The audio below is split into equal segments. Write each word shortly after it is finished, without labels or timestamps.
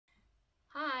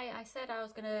I said I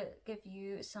was going to give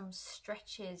you some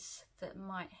stretches that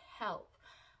might help.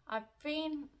 I've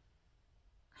been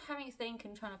having a think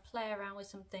and trying to play around with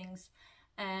some things,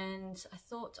 and I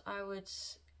thought I would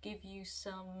give you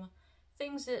some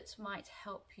things that might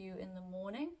help you in the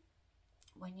morning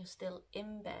when you're still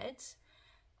in bed,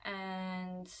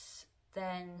 and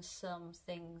then some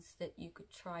things that you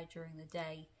could try during the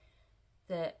day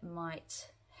that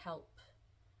might help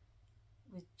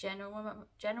with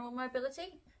general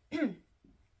mobility.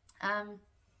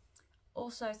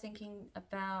 Also thinking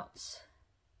about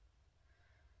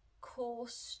core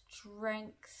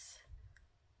strength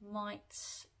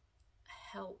might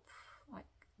help, like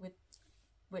with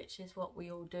which is what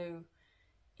we all do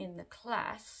in the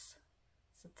class.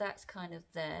 So that's kind of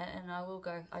there, and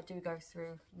I do go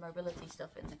through mobility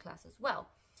stuff in the class as well.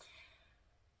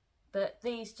 But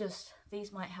these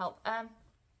might help.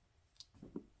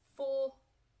 For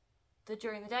the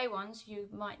during the day ones, you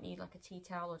might need like a tea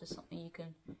towel or just something you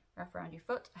can wrap around your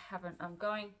foot. I'm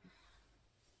going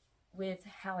with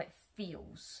how it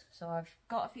feels. So I've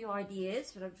got a few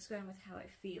ideas, but I'm just going with how it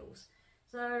feels.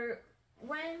 So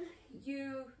when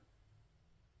you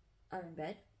are in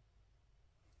bed,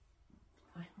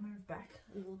 I move back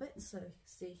a little bit so you can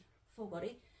see full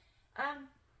body.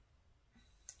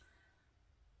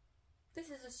 This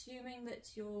is assuming that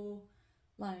you're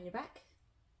lying on your back.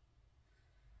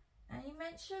 And you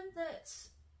mentioned that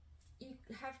you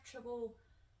have trouble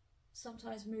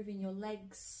sometimes moving your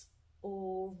legs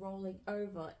or rolling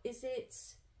over. Is it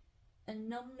a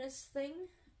numbness thing?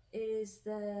 Is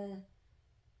there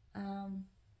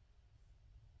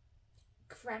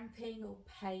cramping or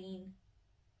pain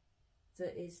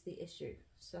that is the issue?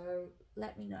 So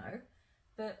let me know.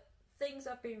 But things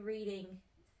I've been reading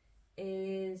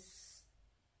is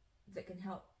that can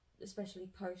help, especially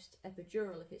post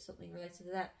epidural, if it's something related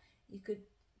to that. You could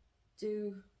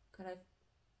do kind of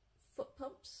foot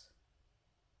pumps.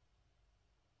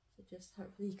 So just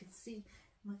hopefully you can see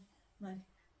my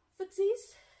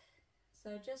footsies.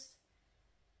 So just,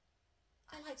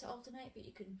 I like to alternate, but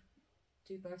you can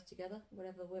do both together,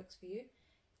 whatever works for you.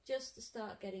 Just to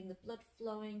start getting the blood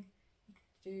flowing, you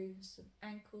can do some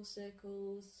ankle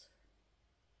circles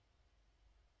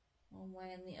one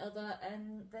way and the other,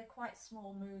 and they're quite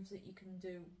small moves that you can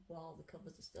do while the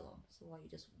covers are still on. So while you're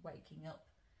just waking up,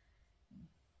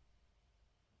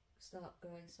 start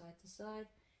going side to side,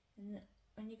 and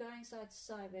when you're going side to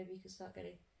side, maybe you can start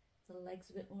getting the legs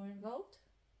a bit more involved.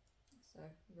 So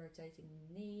rotating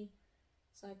the knee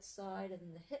side to side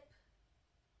and the hip.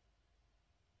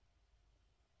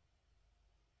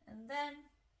 And then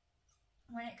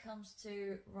when it comes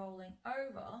to rolling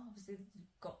over, obviously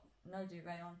you've got no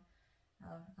duvet on.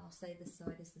 I'll say this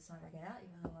side is the side I get out,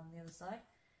 even though I'm on the other side.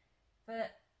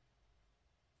 But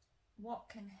what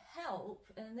can help,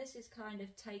 and this is kind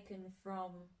of taken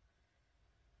from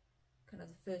kind of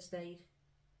the first aid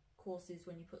courses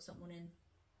when you put someone in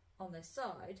on their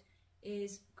side,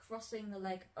 is crossing the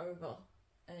leg over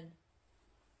and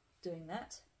doing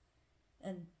that.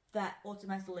 And that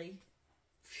automatically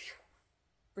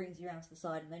brings you around to the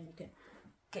side, and then you can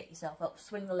get yourself up,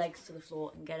 swing the legs to the floor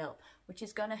and get up, which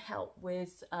is going to help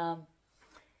with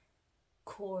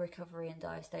core recovery and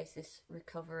diastasis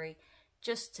recovery,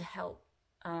 just to help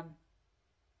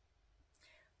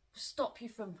stop you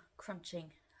from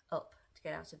crunching up to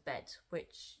get out of bed,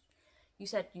 which you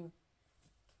said you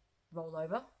roll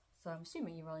over, so I'm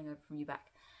assuming you're rolling over from your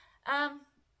back.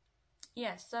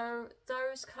 Yeah, so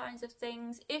those kinds of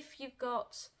things. If you've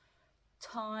got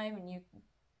time and you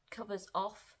covers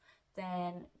off,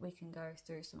 then we can go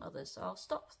through some others. So I'll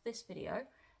stop this video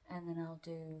and then I'll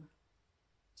do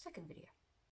a second video.